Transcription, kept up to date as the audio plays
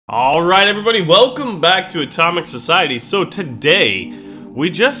Alright everybody, welcome back to Atomic Society. So today, we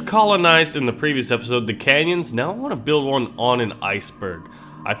just colonized in the previous episode the canyons. Now I want to build one on an iceberg.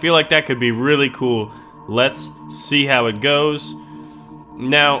 I feel like that could be really cool. Let's see how it goes.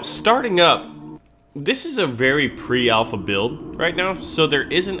 Now, starting up, this is a very pre-alpha build right now, so there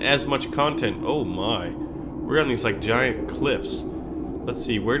isn't as much content. Oh my. We're on these like giant cliffs. Let's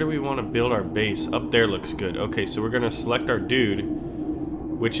see, where do we want to build our base? Up there looks good. Okay, so we're going to select our dude,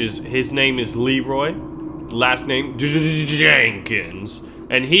 which is, his name is Leroy, last name Jenkins,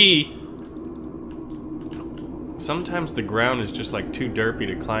 and he, sometimes the ground is just like too derpy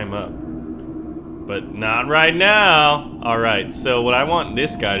to climb up, but not right now. Alright, so what I want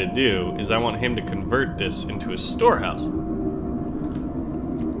this guy to do is I want him to convert this into a storehouse.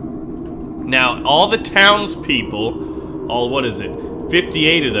 Now, all the townspeople, all, what is it,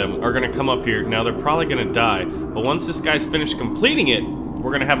 58 of them are gonna come up here. Now, they're probably gonna die, but once this guy's finished completing it,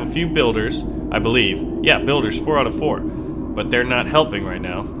 we're gonna have a few builders, I believe. Yeah, builders, 4 out of 4. But they're not helping right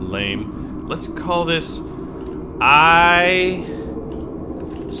now. Lame. Let's call this Iceberg.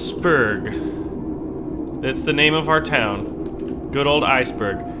 That's the name of our town. Good old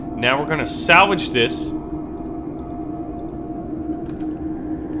Iceberg. Now we're gonna salvage this. And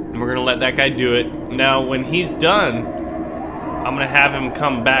we're gonna let that guy do it. Now, when he's done, I'm gonna have him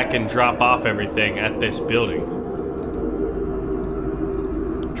come back and drop off everything at this building.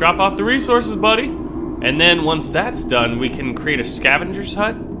 Drop off the resources, buddy. And then once that's done, we can create a scavenger's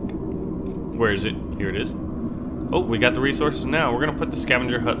hut. Where is it? Here it is. Oh, we got the resources now. We're gonna put the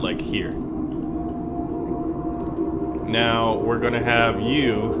scavenger hut like here. Now we're gonna have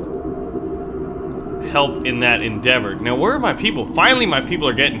you help in that endeavor. Now, where are my people? Finally, my people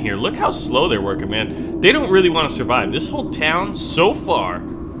are getting here. Look how slow they're working, man. They don't really want to survive. This whole town, so far,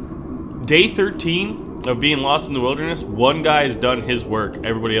 day 13 of being lost in the wilderness, one guy has done his work.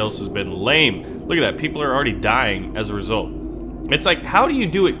 Everybody else has been lame. Look at that. People are already dying as a result. It's like, how do you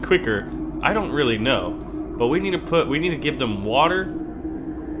do it quicker? I don't really know. But we need to give them water,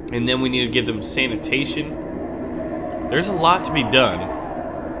 and then we need to give them sanitation. There's a lot to be done.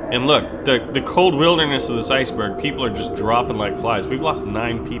 And look, the cold wilderness of this iceberg, people are just dropping like flies. We've lost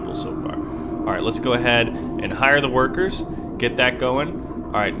 9 people so far. Alright, let's go ahead and hire the workers. Get that going.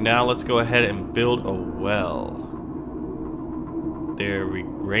 Alright, now let's go ahead and build a well. There we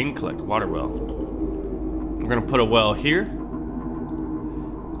rain collect, water well. We're gonna put a well here.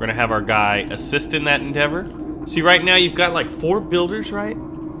 We're gonna have our guy assist in that endeavor. See, right now you've got like 4 builders, right?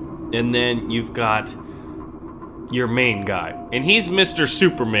 And then you've got your main guy. And he's Mr.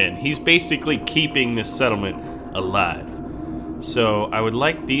 Superman. He's basically keeping this settlement alive. So I would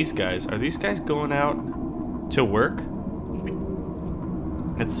like these guys. Are these guys going out to work?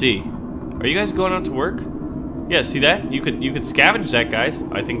 Let's see. Are you guys going out to work? Yeah, see that? You could scavenge that, guys.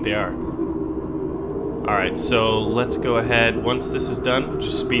 I think they are. Alright, so let's go ahead. Once this is done, we'll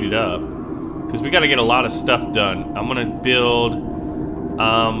just speed it up. Because we gotta get a lot of stuff done. I'm gonna build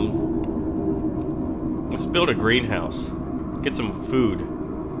let's build a greenhouse. Get some food.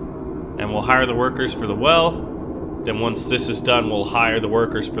 And we'll hire the workers for the well. Then once this is done, we'll hire the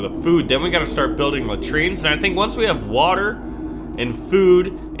workers for the food. Then we gotta start building latrines. And I think once we have water and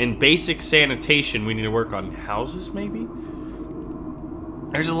food and basic sanitation, we need to work on houses, maybe?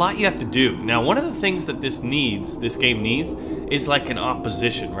 There's a lot you have to do. Now, one of the things that this game needs, is like an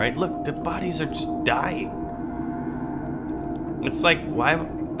opposition, right? Look, the bodies are just dying. It's like, why?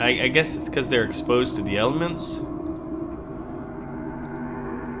 I guess it's because they're exposed to the elements.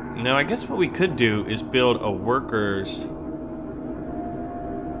 Now, I guess what we could do is build a workers...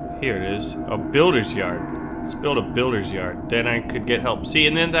 Here it is, a builder's yard. Let's build a builder's yard. Then I could get help. See,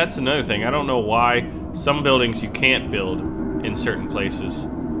 and then that's another thing. I don't know why some buildings you can't build in certain places.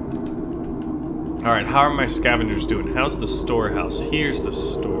 Alright, how are my scavengers doing? How's the storehouse? Here's the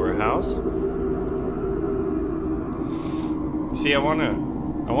storehouse. See, I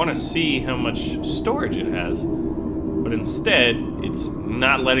wanna see how much storage it has. But instead, it's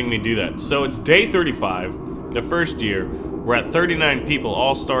not letting me do that. So it's day 35, the first year. We're at 39 people.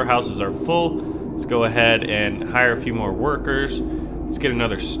 All storehouses are full. Let's go ahead and hire a few more workers. Let's get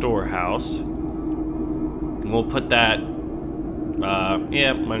another storehouse. And we'll put that,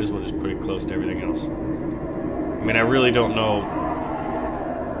 yeah, might as well just put it close to everything else. I mean, I really don't know.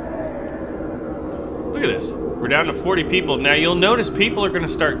 Look at this. We're down to 40 people. Now, you'll notice people are going to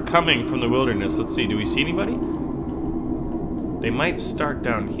start coming from the wilderness. Let's see, do we see anybody? They might start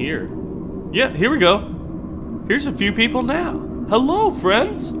down here. Yeah, here we go. Here's a few people now. Hello,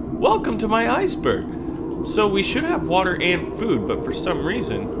 friends. Welcome to my iceberg. So we should have water and food, but for some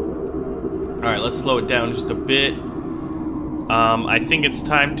reason... Alright, let's slow it down just a bit. I think it's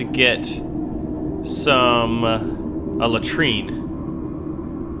time to get a latrine.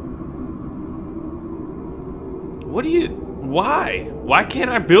 Why can't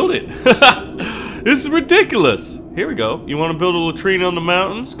I build it? This is ridiculous. Here we go. You want to build a latrine on the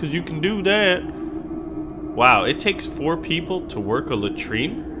mountains? Because you can do that. Wow, it takes 4 people to work a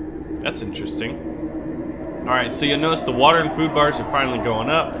latrine? That's interesting. Alright, so you'll notice the water and food bars are finally going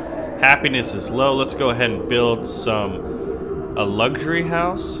up. Happiness is low. Let's go ahead and build a luxury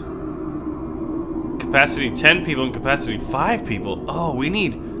house. Capacity 10 people and capacity 5 people. Oh, we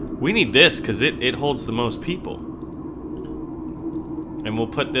need this because it holds the most people. And we'll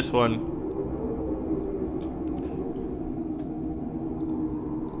put this one.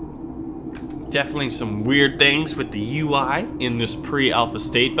 Definitely some weird things with the UI in this pre-alpha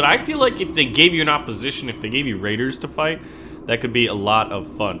state, but I feel like if they gave you an opposition, if they gave you raiders to fight, that could be a lot of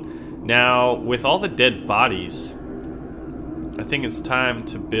fun. Now, with all the dead bodies, I think it's time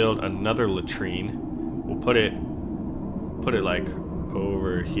to build another latrine. We'll put it like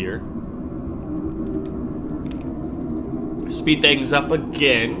over here. Speed things up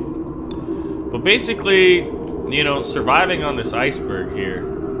again. But basically, you know, surviving on this iceberg here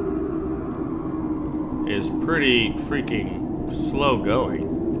is pretty freaking slow going.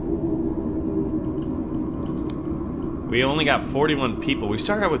 We only got 41 people. We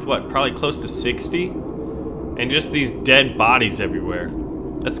started out with what? Probably close to 60? And just these dead bodies everywhere.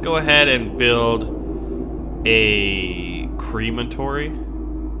 Let's go ahead and build a crematory.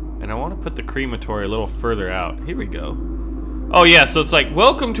 And I want to put the crematory a little further out. Here we go. Oh yeah, so it's like,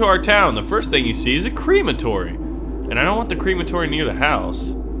 welcome to our town. The first thing you see is a crematory. And I don't want the crematory near the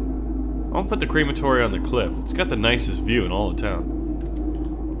house. I want to put the crematory on the cliff. It's got the nicest view in all the town.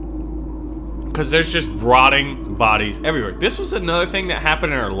 Because there's just rotting bodies everywhere. This was another thing that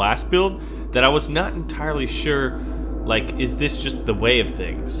happened in our last build that I was not entirely sure, like, is this just the way of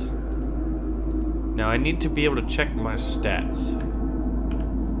things? Now I need to be able to check my stats.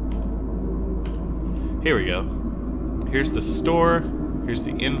 Here we go. Here's the store. Here's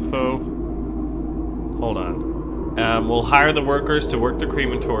the info. Hold on. We'll hire the workers to work the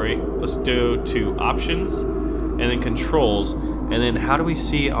crematory. Let's do to options, and then controls, and then how do we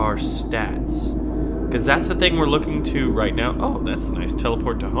see our stats? Because that's the thing we're looking to right now. Oh, that's nice.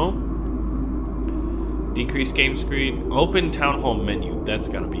 Teleport to home. Decrease game screen. Open town hall menu. That's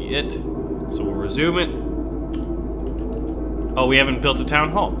gotta be it. So we'll resume it. Oh, we haven't built a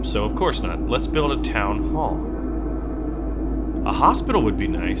town hall, so of course not. Let's build a town hall. A hospital would be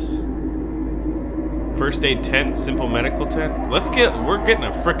nice. First aid tent, simple medical tent. We're getting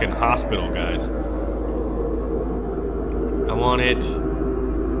a frickin' hospital, guys. I want it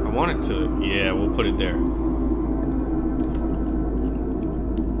to, yeah, we'll put it there.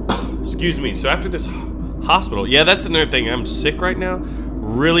 Excuse me, so after this hospital, yeah, that's another thing. I'm sick right now.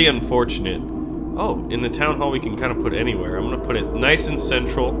 Really unfortunate. Oh, in the town hall we can kind of put anywhere. I'm gonna put it nice and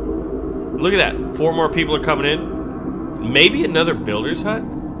central. Look at that, 4 more people are coming in. Maybe another builder's hut?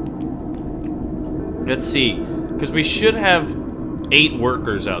 Let's see, because we should have 8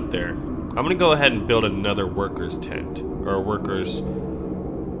 workers out there. I'm gonna go ahead and build another workers tent, or a workers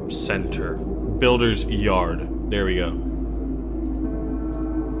center, builder's yard. There we go.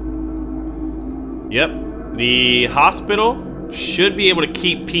 Yep, the hospital should be able to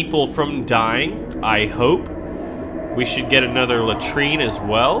keep people from dying, I hope. We should get another latrine as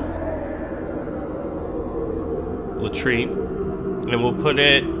well. Latrine, and we'll put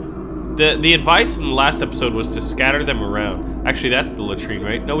it. The advice in the last episode was to scatter them around. Actually, that's the latrine,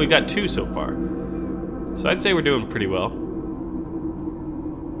 right? No, we've got 2 so far. So I'd say we're doing pretty well.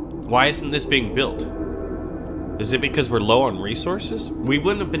 Why isn't this being built? Is it because we're low on resources? We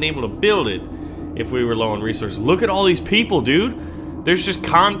wouldn't have been able to build it if we were low on resources. Look at all these people, dude. There's just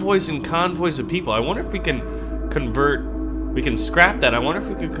convoys and convoys of people. I wonder if we can convert. We can scrap that. I wonder if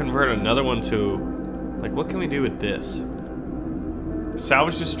we could convert another one to, like, what can we do with this?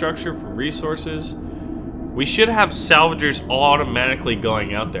 Salvage the structure for resources. We should have salvagers automatically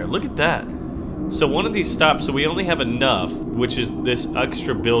going out there. Look at that. So one of these stops, so we only have enough, which is this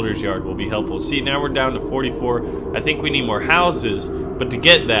extra builder's yard will be helpful. See, now we're down to 44. I think we need more houses, but to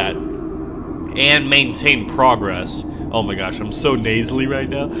get that and maintain progress, oh my gosh, I'm so nasally right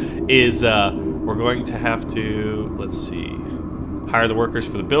now, is we're going to have to, let's see, hire the workers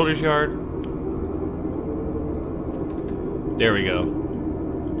for the builder's yard. There we go.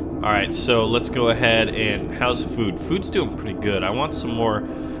 Alright, so let's go ahead and how's food? Food's doing pretty good. I want some more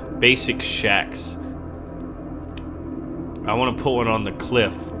basic shacks. I want to put one on the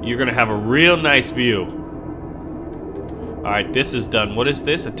cliff. You're going to have a real nice view. Alright, this is done. What is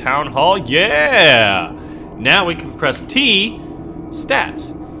this? A town hall? Yeah! Now we can press T,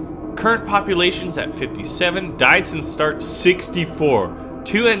 stats. Current population's at 57, died since start 64.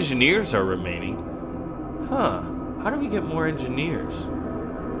 2 engineers are remaining. Huh, how do we get more engineers?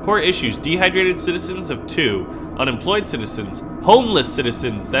 Core issues, dehydrated citizens of 2, unemployed citizens, homeless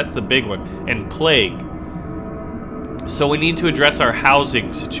citizens, that's the big one, and plague. So we need to address our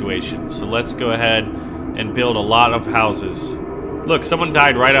housing situation. So let's go ahead and build a lot of houses. Look, someone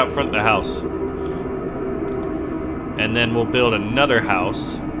died right out front of the house. And then we'll build another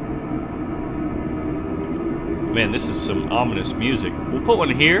house. Man, this is some ominous music. We'll put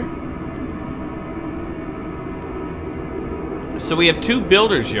one here. So we have 2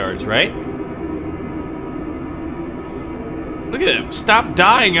 builders' yards, right? Look at them. Stop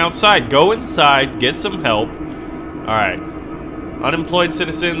dying outside. Go inside. Get some help. Alright. Unemployed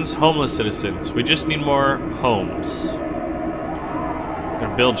citizens, homeless citizens. We just need more homes.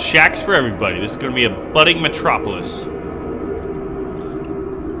 Gonna build shacks for everybody. This is gonna be a budding metropolis.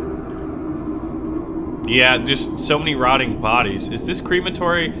 Yeah, just so many rotting bodies. Is this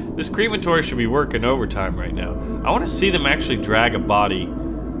crematory? This crematory should be working overtime right now. I want to see them actually drag a body.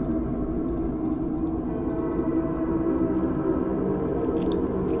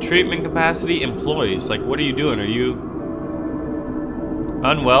 Treatment capacity, employees. Like, what are you doing? Are you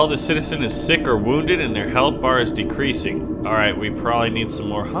unwell? The citizen is sick or wounded and their health bar is decreasing. Alright, we probably need some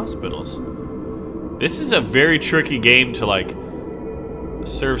more hospitals. This is a very tricky game to, like,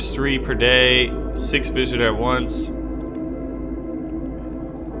 serves 3 per day, 6 visitors at once.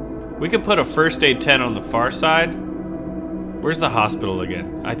 We could put a first aid tent on the far side. Where's the hospital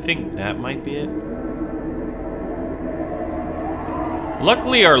again? I think that might be it.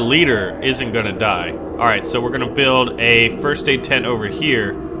 Luckily, our leader isn't gonna die. Alright, so we're gonna build a first aid tent over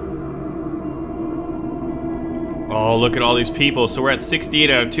here. Oh, look at all these people. So we're at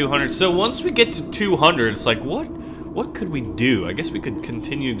 68 out of 200. So once we get to 200, it's like, what could we do? I guess we could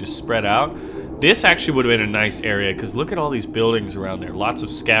continue to spread out. This actually would have been a nice area, because look at all these buildings around there. Lots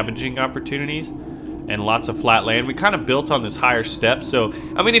of scavenging opportunities and lots of flat land. We kind of built on this higher step. So,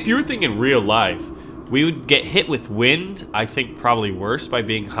 I mean, if you were thinking real life, we would get hit with wind, I think probably worse by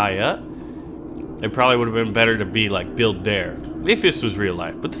being high up. It probably would have been better to be like build there if this was real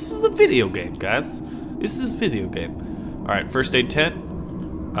life. But this is a video game, guys. This is a video game. Alright, first aid tent.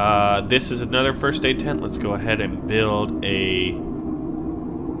 This is another first aid tent. Let's go ahead and build a...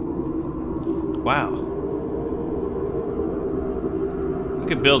 Wow. We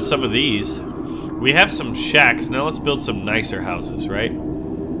could build some of these. We have some shacks. Now let's build some nicer houses, right?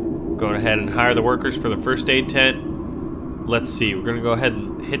 Go ahead and hire the workers for the first aid tent. Let's see. We're going to go ahead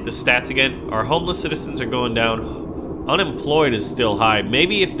and hit the stats again. Our homeless citizens are going down. Unemployed is still high.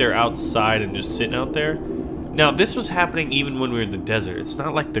 Maybe if they're outside and just sitting out there. Now, this was happening even when we were in the desert. It's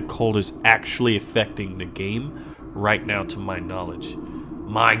not like the cold is actually affecting the game right now, to my knowledge.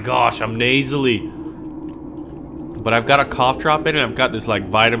 My gosh, I'm nasally. But I've got a cough drop in, and I've got this, like,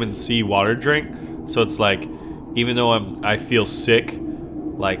 vitamin C water drink. So it's like, even though I feel sick,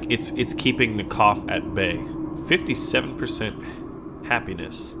 like, it's keeping the cough at bay. 57%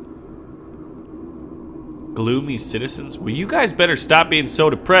 happiness. Gloomy citizens? Well, you guys better stop being so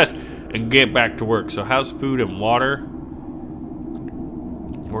depressed and get back to work. So how's food and water?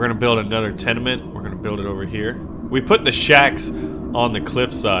 We're gonna build another tenement. We're gonna build it over here. We put the shacks on the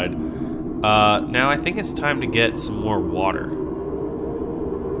cliffside. Now I think it's time to get some more water.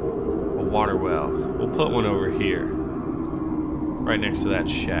 A water well. We'll put one over here. Right next to that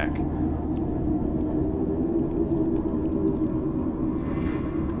shack.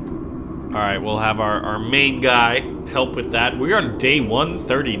 Alright, we'll have our main guy help with that. We're on day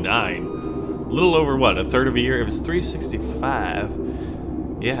 139. A little over, what, a third of a year? If it's 365,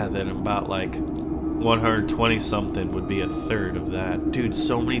 yeah, then about like 120 something would be a third of that. Dude,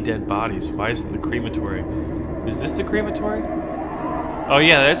 so many dead bodies. Why isn't the crematory? Is this the crematory? Oh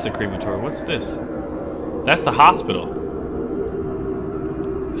yeah, that's the crematory. What's this? That's the hospital.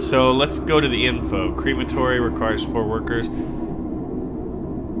 So let's go to the info. Crematory requires 4 workers.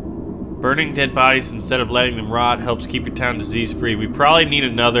 Burning dead bodies instead of letting them rot helps keep your town disease-free. We probably need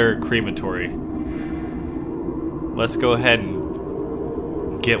another crematory. Let's go ahead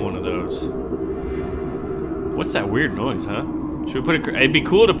and get one of those. What's that weird noise, huh? Should we put a... It'd be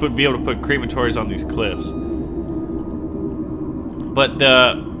cool to be able to put crematories on these cliffs. But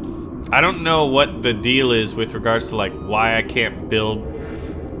I don't know what the deal is with regards to, like, why I can't build...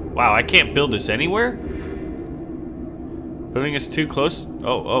 Wow, I can't build this anywhere? Building is too close.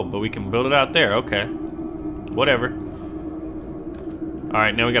 Oh, but we can build it out there. Okay. Whatever.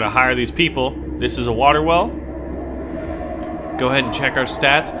 Alright, now we gotta hire these people. This is a water well. Go ahead and check our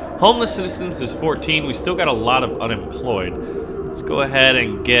stats. Homeless citizens is 14. We still got a lot of unemployed. Let's go ahead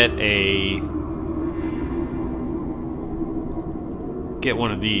and get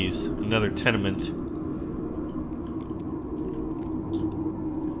one of these. Another tenement.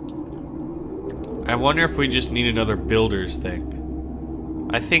 I wonder if we just need another builder's thing.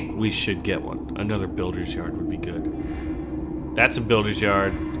 I think we should get one. Another builder's yard would be good. That's a builder's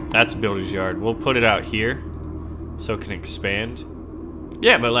yard. That's a builder's yard. We'll put it out here so it can expand.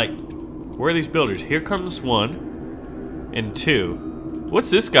 Yeah, but like, where are these builders? Here comes 1 and 2. What's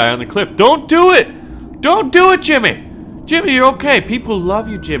this guy on the cliff? Don't do it! Don't do it, Jimmy! Jimmy, you're okay. People love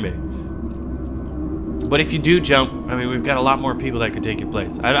you, Jimmy. But if you do jump, I mean, we've got a lot more people that could take your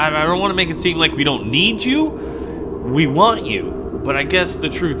place. I don't want to make it seem like we don't need you. We want you. But I guess the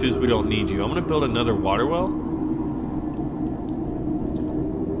truth is we don't need you. I'm going to build another water well.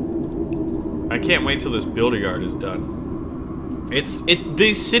 I can't wait till this builder yard is done.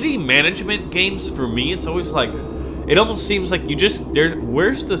 These city management games, for me, it's always like, it almost seems like you just,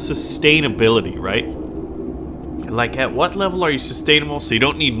 where's the sustainability, right? Like, at what level are you sustainable so you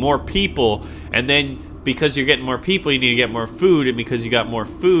don't need more people, and then because you're getting more people, you need to get more food, and because you got more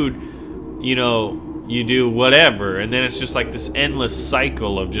food, you know, you do whatever, and then it's just like this endless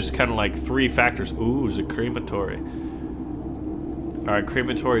cycle of just kind of like 3 factors. Ooh, it's a crematory. Alright,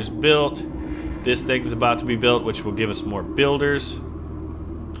 crematory's built. This thing's about to be built, which will give us more builders.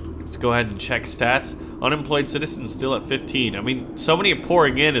 Let's go ahead and check stats. Unemployed citizens still at 15. I mean, so many are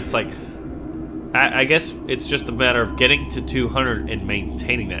pouring in, it's like, I guess it's just a matter of getting to 200 and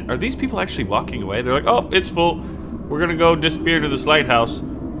maintaining that. Are these people actually walking away? They're like, oh, it's full. We're gonna go disappear to this lighthouse.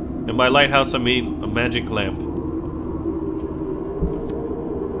 And by lighthouse, I mean a magic lamp.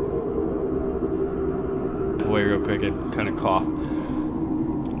 Wait real quick and kind of cough.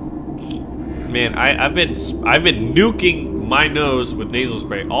 Man, I've been nuking my nose with nasal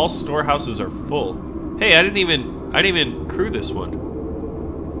spray. All storehouses are full. Hey, I didn't even crew this one.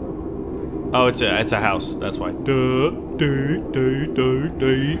 Oh, it's a house. That's why.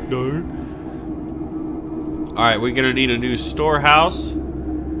 Alright, we're gonna need a new storehouse.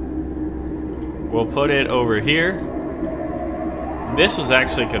 We'll put it over here. This was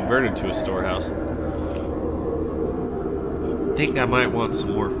actually converted to a storehouse. I think I might want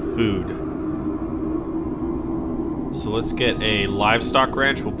some more food. So let's get a livestock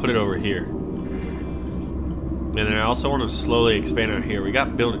ranch. We'll put it over here. And then I also want to slowly expand out here. We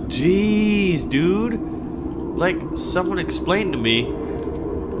got building. Jeez, dude. Like, someone explained to me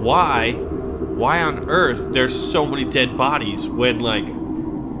why on earth there's so many dead bodies when, like,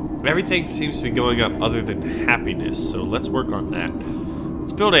 everything seems to be going up other than happiness. So let's work on that.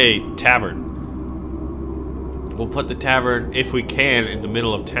 Let's build a tavern. We'll put the tavern, if we can, in the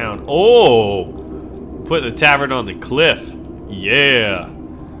middle of town. Oh! Put the tavern on the cliff. Yeah.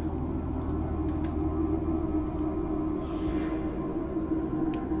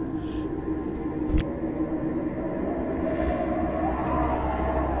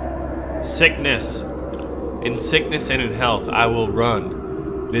 Sickness. In sickness and in health, I will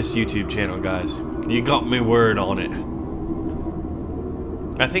run this YouTube channel, guys. You got me word on it.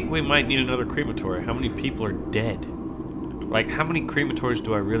 I think we might need another crematory. How many people are dead? Like, how many crematories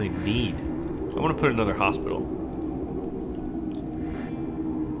do I really need? I want to put another hospital.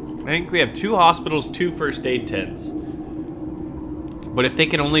 I think we have 2 hospitals, 2 first aid tents. But if they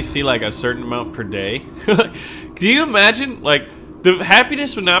can only see like a certain amount per day, do you imagine, like, the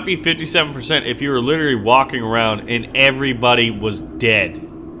happiness would not be 57% if you were literally walking around and everybody was dead.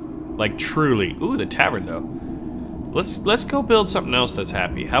 Like, truly. Ooh, the tavern though. Let's go build something else that's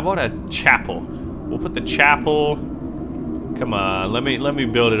happy. How about a chapel? We'll put the chapel. Come on, let me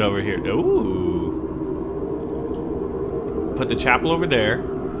build it over here. Ooh. Put the chapel over there.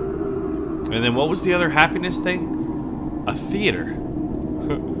 And then what was the other happiness thing? A theater.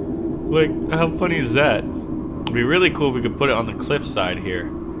 Like, how funny is that? It'd be really cool if we could put it on the cliffside here.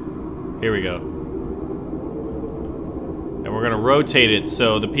 Here we go. And we're gonna rotate it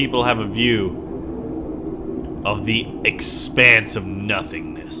so the people have a view of the expanse of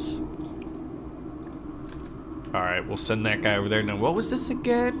nothingness. Alright, we'll send that guy over there. Now, what was this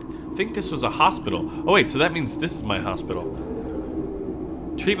again? I think this was a hospital. Oh wait, so that means this is my hospital.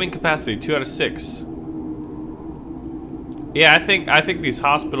 Treatment capacity, 2 out of 6. Yeah, I think these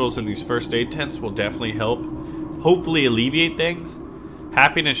hospitals and these first aid tents will definitely help. Hopefully alleviate things.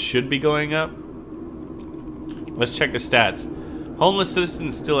 Happiness should be going up. Let's check the stats. Homeless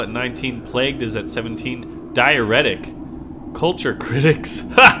citizens still at 19. Plagued is at 17. Diuretic. Culture critics.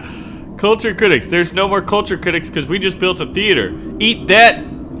 Ha! Culture critics. There's no more culture critics because we just built a theater. Eat that,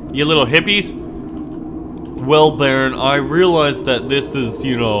 you little hippies. Well, Baron, I realize that this is,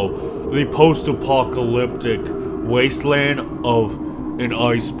 you know, the post-apocalyptic wasteland of an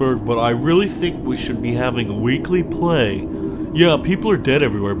iceberg, but I really think we should be having a weekly play. Yeah, people are dead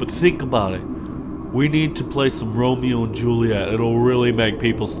everywhere, but think about it. We need to play some Romeo and Juliet. It'll really make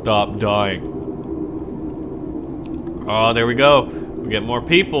people stop dying. Oh, there we go. We get more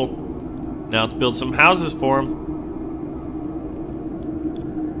people. Now let's build some houses for them.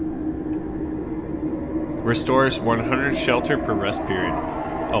 Restores 100 shelter per rest period.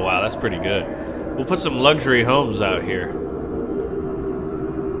 Oh wow, that's pretty good. We'll put some luxury homes out here.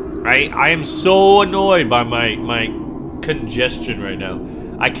 I am so annoyed by my congestion right now.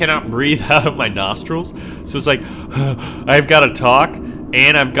 I cannot breathe out of my nostrils. So it's like, I've got to talk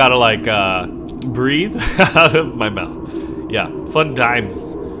and I've got to like breathe out of my mouth. Yeah, fun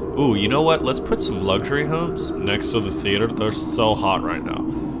times. Ooh, you know what? Let's put some luxury homes next to the theater. They're so hot right now.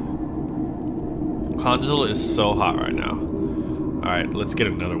 Console is so hot right now. Alright, let's get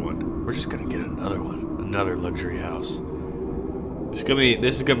another one. We're just gonna get another one. Another luxury house. This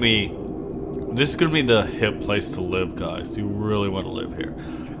is gonna be the hip place to live, guys. You really want to live here.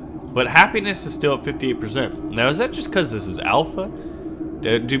 But happiness is still at 58%. Now, is that just because this is alpha?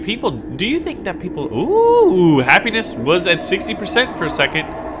 Do you think that people... Ooh, happiness was at 60% for a second.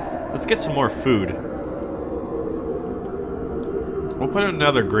 Let's get some more food. We'll put in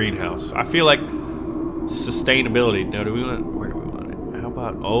another greenhouse. I feel like sustainability. Now, do we want... Where do we want it? How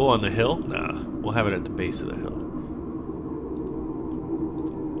about... Oh, on the hill? Nah, we'll have it at the base of the hill.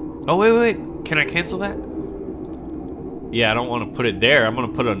 Oh, wait. Can I cancel that? Yeah, I don't want to put it there. I'm going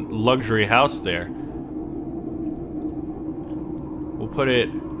to put a luxury house there. We'll put it...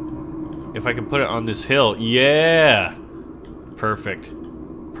 If I can put it on this hill. Yeah! Perfect.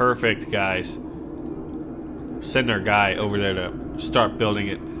 Perfect, guys. Send our guy over there to start building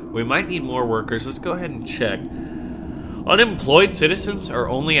it. We might need more workers. Let's go ahead and check. Unemployed citizens are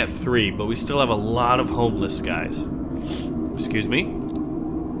only at 3, but we still have a lot of homeless guys. Excuse me?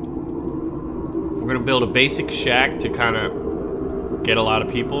 We're gonna build a basic shack to kind of get a lot of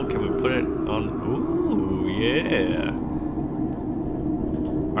people. Can we put it on? Ooh, yeah.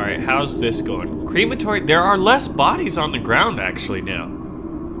 All right, how's this going? Crematory. There are less bodies on the ground actually now,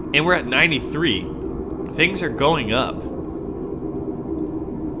 and we're at 93. Things are going up.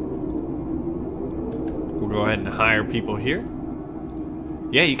 We'll go ahead and hire people here.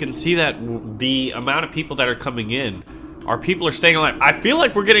 Yeah, you can see that the amount of people that are coming in. Our people are staying alive. I feel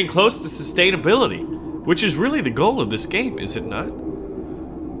like we're getting close to sustainability, which is really the goal of this game, is it not?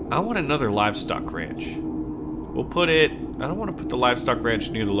 I want another livestock ranch. We'll put it... I don't want to put the livestock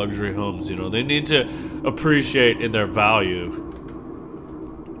ranch near the luxury homes, you know. They need to appreciate in their value.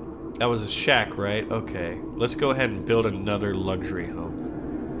 That was a shack, right? Okay. Let's go ahead and build another luxury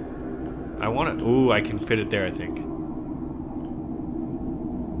home. I want to... Ooh, I can fit it there, I think.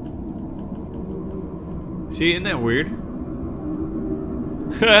 See, isn't that weird?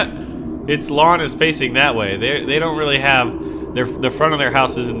 Its lawn is facing that way. They don't really have the front of their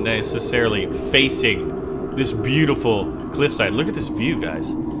house isn't necessarily facing this beautiful cliffside. Look at this view,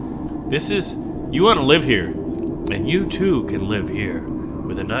 guys. This is, you want to live here, and you too can live here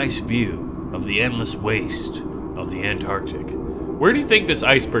with a nice view of the endless waste of the Antarctic. Where do you think this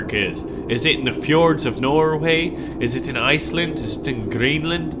iceberg is? Is it in the fjords of Norway? Is it in Iceland? Is it in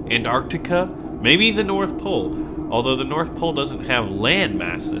Greenland? Antarctica? Maybe the North Pole. Although the North Pole doesn't have land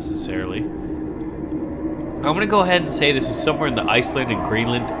mass necessarily. I'm going to go ahead and say this is somewhere in the Iceland and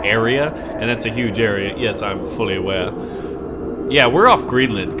Greenland area. And that's a huge area. Yes, I'm fully aware. Yeah, we're off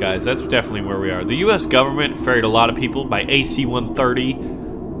Greenland, guys. That's definitely where we are. The U.S. government ferried a lot of people by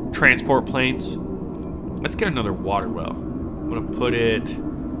AC-130 transport planes. Let's get another water well. I'm going to put it...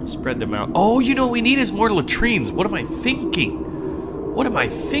 Spread them out. Oh, you know what we need is more latrines. What am I thinking? What am I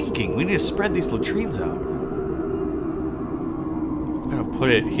thinking? We need to spread these latrines out. I'm gonna put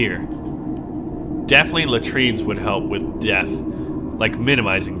it here. Definitely latrines would help with death. Like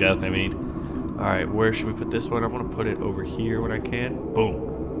minimizing death, I mean. Alright, where should we put this one? I'm gonna put it over here when I can.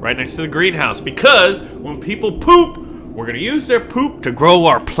 Boom. Right next to the greenhouse. Because when people poop, we're gonna use their poop to grow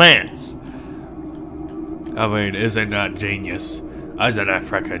our plants. I mean, isn't that genius? Isn't that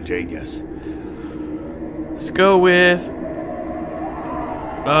frickin' genius? Let's go with...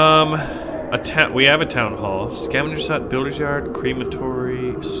 we have a town hall, scavenger's hut, builder's yard,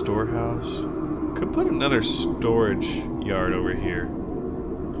 crematory, storehouse. Could put another storage yard over here.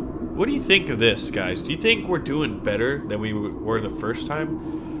 What do you think of this, guys? Do you think we're doing better than we were the first time?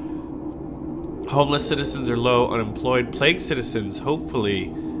 Homeless citizens are low, unemployed, plague citizens,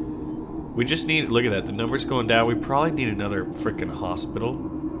 hopefully. We just need, look at that, the number's going down. We probably need another freaking hospital.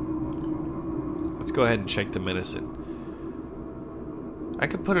 Let's go ahead and check the medicine. I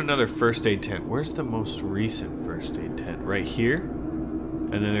could put another first aid tent. Where's the most recent first aid tent? Right here.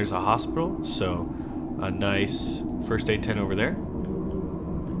 And then there's a hospital. So a nice first aid tent over there.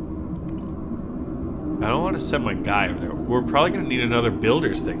 I don't want to send my guy over there. We're probably going to need another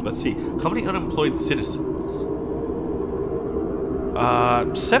builder's thing. Let's see. How many unemployed citizens?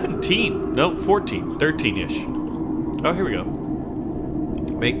 17. No, 14. 13-ish. Oh, here we go.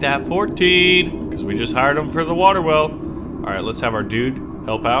 Make that 14. Because we just hired him for the water well. Alright, let's have our dude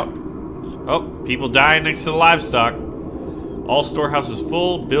help out. Oh, people dying next to the livestock. All storehouses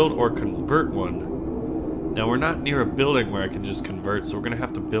full. Build or convert one. Now, we're not near a building where I can just convert, so we're going to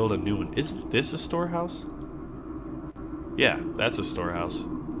have to build a new one. Isn't this a storehouse? Yeah, that's a storehouse.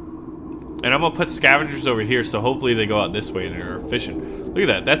 And I'm going to put scavengers over here, so hopefully they go out this way and they're efficient. Look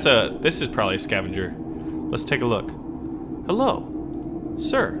at that. This is probably a scavenger. Let's take a look. Hello.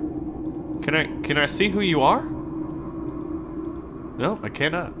 Sir. Can I see who you are? No, I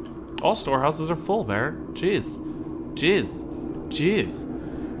cannot. All storehouses are full, Baron. Jeez. Jeez. Jeez.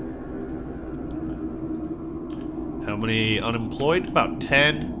 How many unemployed? About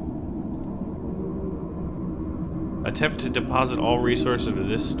 10. Attempt to deposit all resources into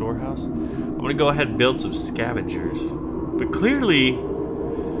this storehouse. I'm gonna go ahead and build some scavengers. But clearly,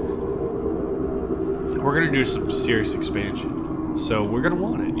 we're gonna do some serious expansion. So we're gonna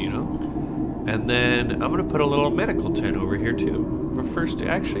want it, you know? And then I'm gonna put a little medical tent over here too. But first,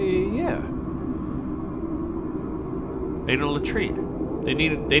 actually, yeah. And a latrine. They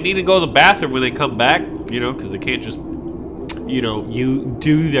need to go to the bathroom when they come back, you know, because they can't just, you know,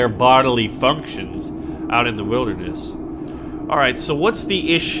 do their bodily functions out in the wilderness. All right, so what's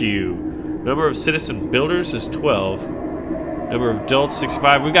the issue? Number of citizen builders is 12. Number of adults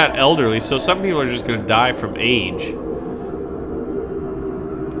 65. We got elderly, so some people are just gonna die from age.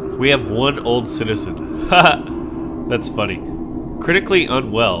 We have one old citizen. That's funny. Critically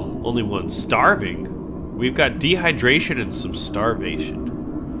unwell, only one. Starving. We've got dehydration and some starvation.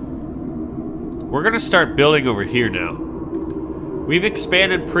 We're gonna start building over here now. We've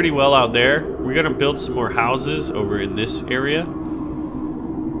expanded pretty well out there. We're gonna build some more houses over in this area.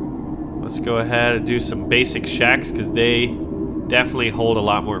 Let's go ahead and do some basic shacks because they definitely hold a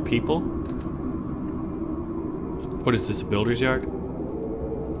lot more people. What is this, a builder's yard?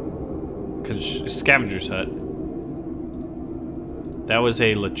 Scavenger's hut. That was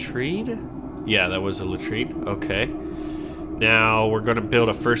a latrine? Yeah, that was a latrine. Okay. Now we're gonna build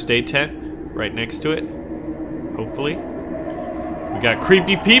a first aid tent right next to it. Hopefully. We got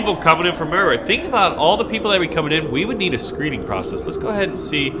creepy people coming in from everywhere. Think about all the people that be coming in. We would need a screening process. Let's go ahead and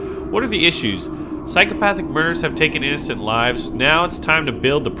see what are the issues. Psychopathic murders have taken innocent lives. Now it's time to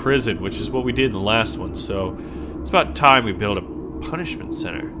build the prison, which is what we did in the last one. So it's about time we build a punishment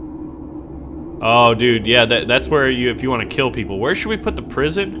center. Oh, dude, yeah, that's where if you want to kill people. Where should we put the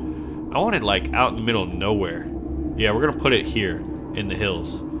prison? I want it like out in the middle of nowhere. Yeah, we're gonna put it here in the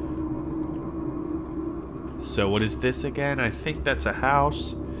hills. So what is this again? I think that's a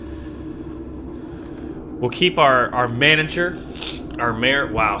house. We'll keep our manager, our mayor.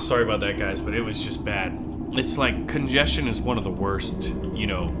 Wow, sorry about that, guys, but it was just bad. It's like congestion is one of the worst, you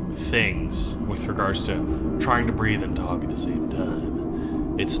know, things with regards to trying to breathe and talk at the same time.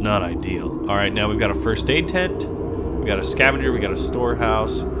 It's not ideal. All right, now we've got a first aid tent. We got a scavenger. We got a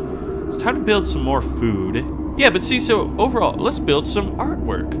storehouse. It's time to build some more food. Yeah, but see, so overall, let's build some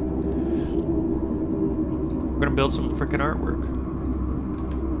artwork. We're gonna build some freaking artwork.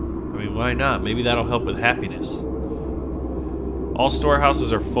 I mean, why not? Maybe that'll help with happiness. All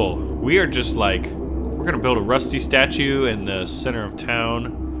storehouses are full. We are just like, we're gonna build a rusty statue in the center of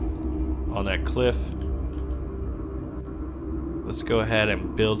town on that cliff. Let's go ahead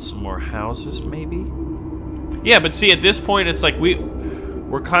and build some more houses, maybe? Yeah, but see, at this point, it's like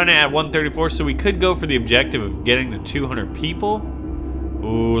we're kind of at 134, so we could go for the objective of getting to 200 people.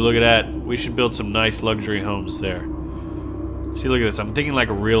 Ooh, look at that. We should build some nice luxury homes there. See, look at this. I'm thinking like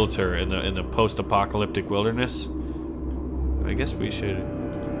a realtor in the post-apocalyptic wilderness. I guess we should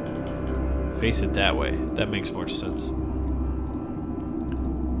face it that way. That makes more sense.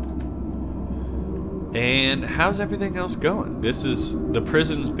 And how's everything else going? This is the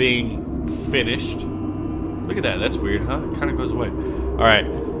prison's being finished. Look at that. That's weird, huh? It kind of goes away. All right.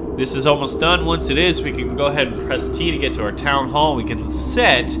 This is almost done. Once it is, we can go ahead and press T to get to our town hall. We can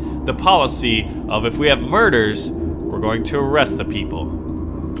set the policy of if we have murders, we're going to arrest the people.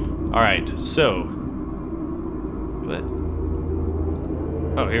 All right. So, what?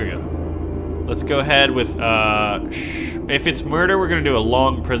 Oh, here we go. Let's go ahead with, if it's murder, we're going to do a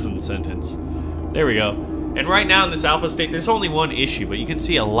long prison sentence. There we go. And right now in this alpha state, there's only one issue, but you can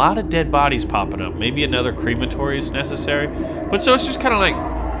see a lot of dead bodies popping up. Maybe another crematory is necessary. But so it's just kind of like,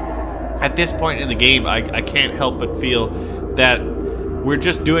 at this point in the game, I can't help but feel that we're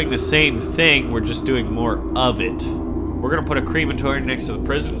just doing the same thing, we're just doing more of it. We're gonna put a crematory next to the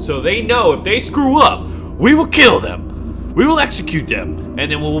prison so they know if they screw up, we will kill them. We will execute them, and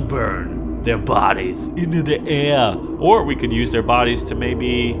then we will burn their bodies into the air. Or we could use their bodies to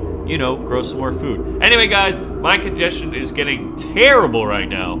maybe, you know, grow some more food. Anyway, guys, my congestion is getting terrible right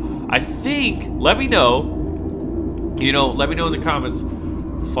now. I think, let me know, you know, let me know in the comments.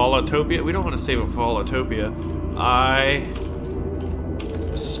 Falloutopia? We don't want to save a Falloutopia.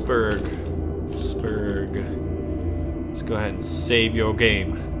 Iceberg. Let's go ahead and save your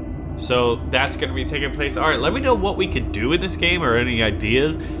game. So that's going to be taking place. Alright, let me know what we could do in this game or any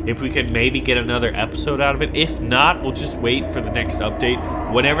ideas. If we could maybe get another episode out of it. If not, we'll just wait for the next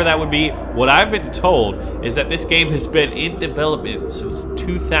update. Whenever that would be. What I've been told is that this game has been in development since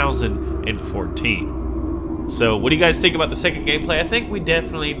 2014. So what do you guys think about the second gameplay? I think we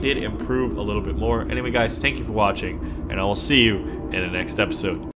definitely did improve a little bit more. Anyway, guys, thank you for watching, and I will see you in the next episode.